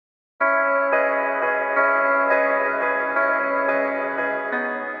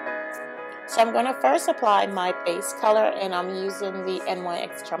I'm going to first apply my base color, and I'm using the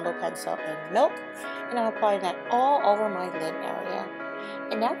NYX Jumbo Pencil in Milk, and I'm applying that all over my lid area.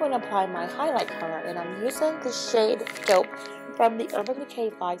 And now I'm going to apply my highlight color, and I'm using the shade Dope from the Urban Decay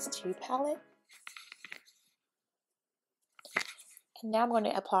Vice 2 palette. And now I'm going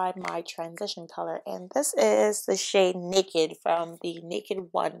to apply my transition color, and this is the shade Naked from the Naked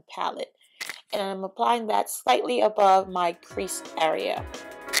 1 palette. And I'm applying that slightly above my crease area.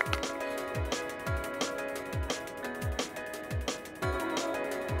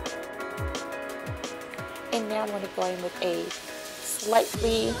 And now I'm going to go in with a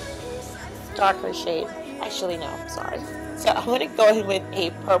slightly darker shade. Actually, no, sorry. So I'm going to go in with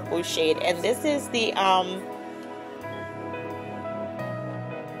a purple shade, and this is the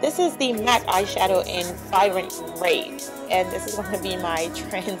matte eyeshadow in Vibrant Rave, and this is going to be my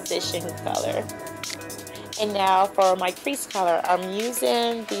transition color. And now for my crease color, I'm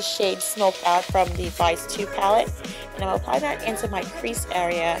using the shade Smoked Out from the Vice 2 palette, and I'm applying that into my crease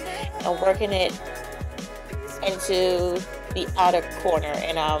area and working it into the outer corner,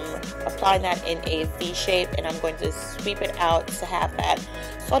 and I'm applying that in a V shape, and I'm going to sweep it out to have that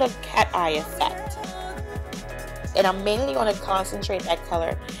sort of cat eye effect. And I'm mainly going to concentrate that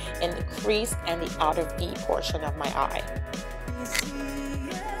color in the crease and the outer V portion of my eye.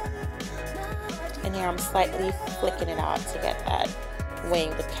 And here I'm slightly flicking it out to get that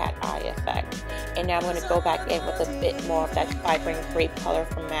wing, the cat eye effect. And now I'm going to go back in with a bit more of that Vibrant Grape color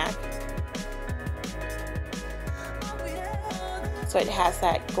from MAC. So it has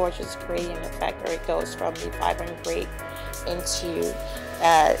that gorgeous gradient effect where it goes from the Vibrant Grape into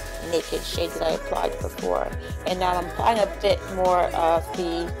that Naked shade that I applied before. And now I'm applying a bit more of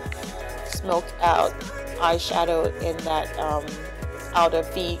the Smoked Out eyeshadow in that outer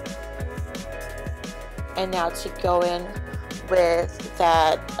V. And now to go in with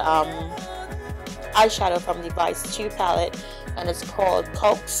that eyeshadow from the Vice 2 palette, and it's called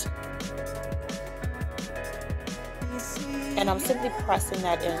COAX. And I'm simply pressing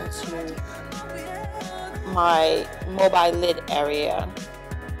that into my mobile lid area,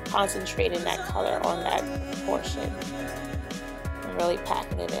 concentrating that color on that portion, and really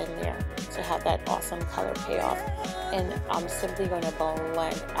packing it in there to have that awesome color payoff. And I'm simply going to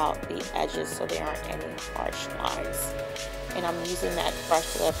blend out the edges so there aren't any harsh lines. And I'm using that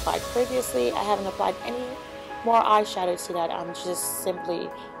brush that I applied previously. I haven't applied any more eyeshadow to that. I'm just simply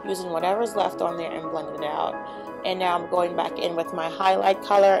using whatever's left on there and blending it out. And now I'm going back in with my highlight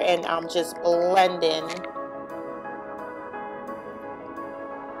color, and I'm just blending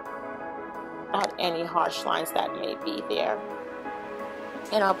out any harsh lines that may be there.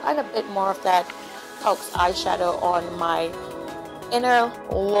 And I'll apply a bit more of that COAX eyeshadow on my inner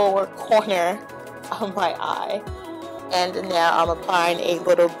lower corner of my eye. And now I'm applying a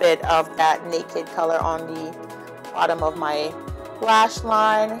little bit of that Naked color on the bottom of my lash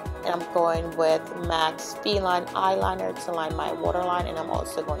line, and I'm going with MAC's Feline eyeliner to line my waterline, and I'm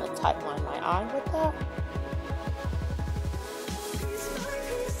also going to tight line my eye with that.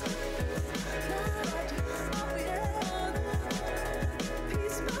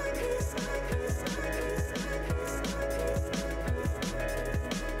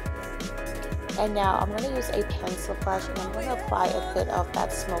 And now I'm going to use a pencil brush, and I'm going to apply a bit of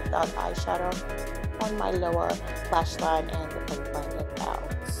that Smoked Out eyeshadow on my lower lash line and blend it out.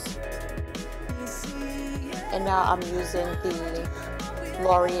 And now I'm using the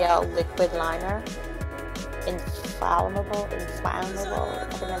L'Oreal liquid liner, inflammable, I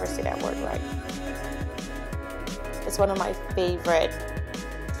can never say that word right. It's one of my favorite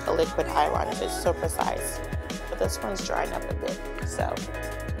liquid eyeliners. It's so precise, but this one's drying up a bit, so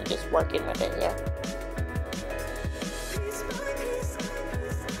I'm just working with it here.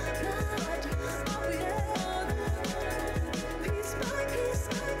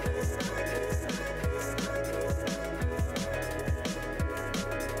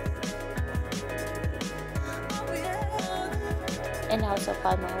 And now to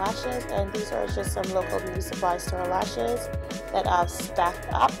apply my lashes, and these are just some local beauty supply store lashes that I've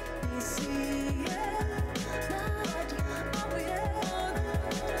stacked up.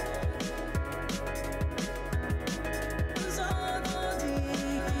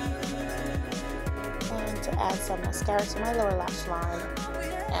 And to add some mascara to my lower lash line,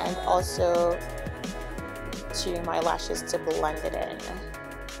 and also to my lashes to blend it in.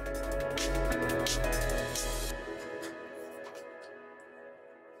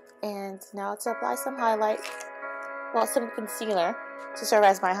 And now to apply some highlight, well, some concealer to serve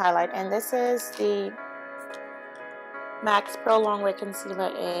as my highlight. And this is the MAC's Pro Longwear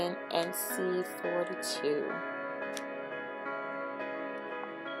Concealer in NC42.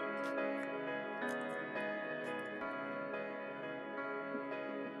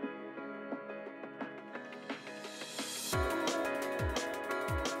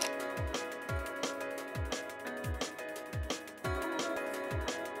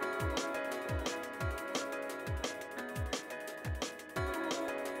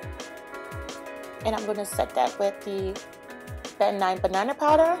 And I'm going to set that with the Ben 9 banana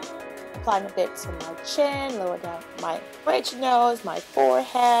powder. Applying a bit to my chin, lower down my bridge nose, my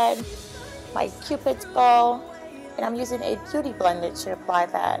forehead, my cupid's bow. And I'm using a beauty blender to apply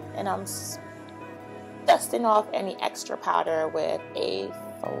that. And I'm dusting off any extra powder with a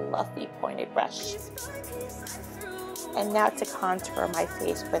fluffy pointed brush. And now to contour my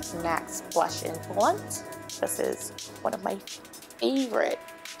face with MAC's Blush and Blunt. This is one of my favorite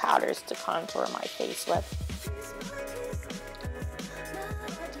powders to contour my face with.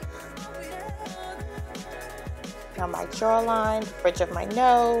 Now my jawline, the bridge of my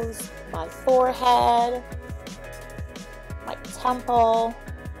nose, my forehead, my temple,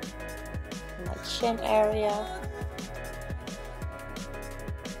 my chin area.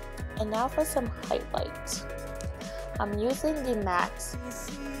 And now for some highlight. I'm using I'm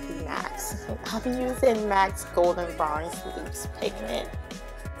using MAC's Golden Bronze Loose Pigment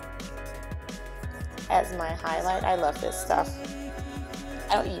as my highlight. I love this stuff.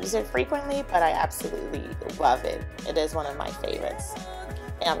 I don't use it frequently, but I absolutely love it. It is one of my favorites.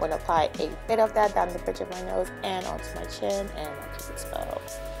 And I'm going to apply a bit of that down the bridge of my nose and onto my chin and my cupid's bow.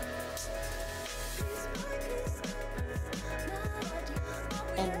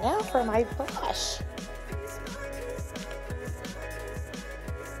 And now for my blush.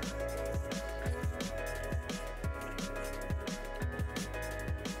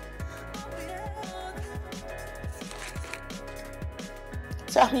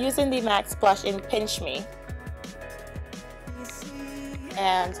 So I'm using the MAC's Blush in Pinch Me.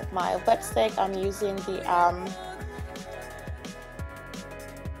 And my lipstick, I'm using the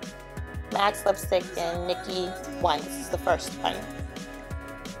MAC's lipstick in Nikki 1. This is the first one.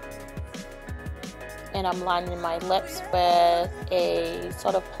 And I'm lining my lips with a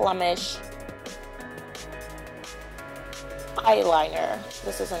sort of plumish eyeliner.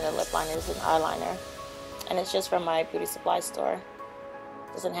 This isn't a lip liner, it's an eyeliner. And it's just from my beauty supply store.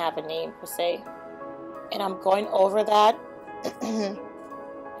 Doesn't have a name per se. And I'm going over that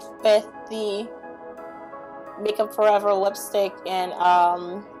with the Makeup Forever lipstick in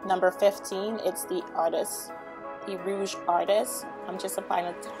number 15. It's the Rouge Artist. I'm just applying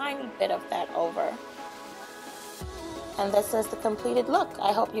a tiny bit of that over. And this is the completed look.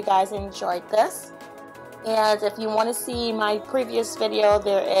 I hope you guys enjoyed this. And if you want to see my previous video,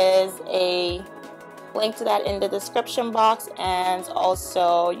 there is a link to that in the description box, and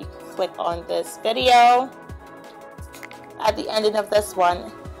also you can click on this video at the ending of this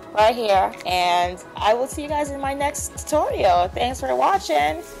one right here, and I will see you guys in my next tutorial. Thanks for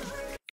watching.